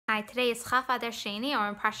Hi, today is Chof Adar Shemini, or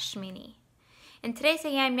in Parshas Shemini. In today's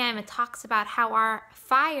Yom Yom, it talks about how our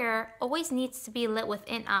fire always needs to be lit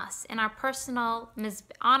within us, on our personal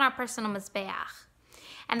mizbeach,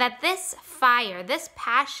 and that this fire, this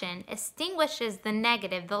passion, extinguishes the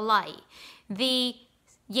negative, the light, the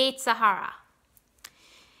Yetzer Hara.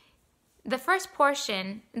 The first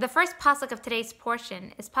pasuk of today's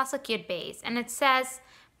portion is pasuk Yud Beis, and it says,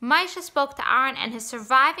 Moshe spoke to Aaron and his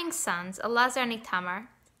surviving sons, Elazar and Itamar,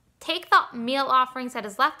 take the meal offerings that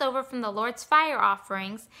is left over from the Lord's fire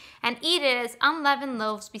offerings and eat it as unleavened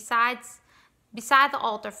loaves beside the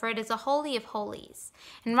altar, for it is a holy of holies.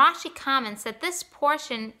 And Rashi comments that this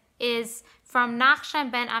portion is from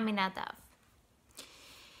Nachshon ben Aminadav.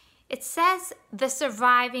 It says the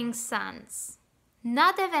surviving sons.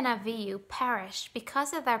 Nadav and Avihu perished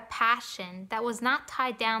because of their passion that was not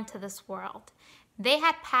tied down to this world. They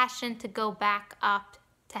had passion to go back up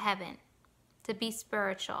to heaven, to be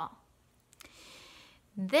spiritual.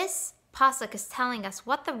 This pasuk is telling us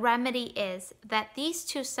what the remedy is that these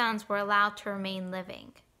two sons were allowed to remain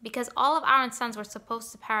living, because all of Aaron's sons were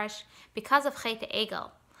supposed to perish because of Chet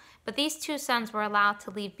Egel, but these two sons were allowed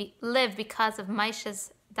to live because of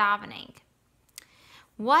Moshe's davening.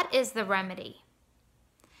 What is the remedy?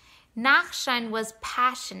 Nachshon was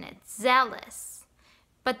passionate, zealous,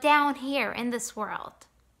 but down here in this world,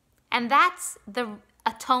 and that's the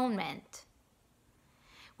atonement.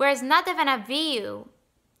 Whereas Nadav and Avihu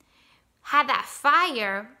had that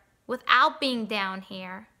fire without being down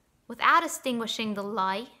here, without extinguishing the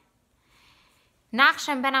light.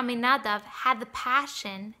 Nachshon ben Aminadav had the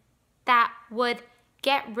passion that would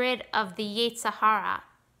get rid of the Yetzer Hara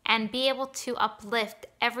and be able to uplift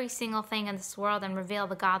every single thing in this world and reveal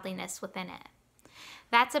the godliness within it.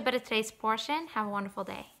 That's a bit of today's portion. Have a wonderful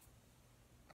day.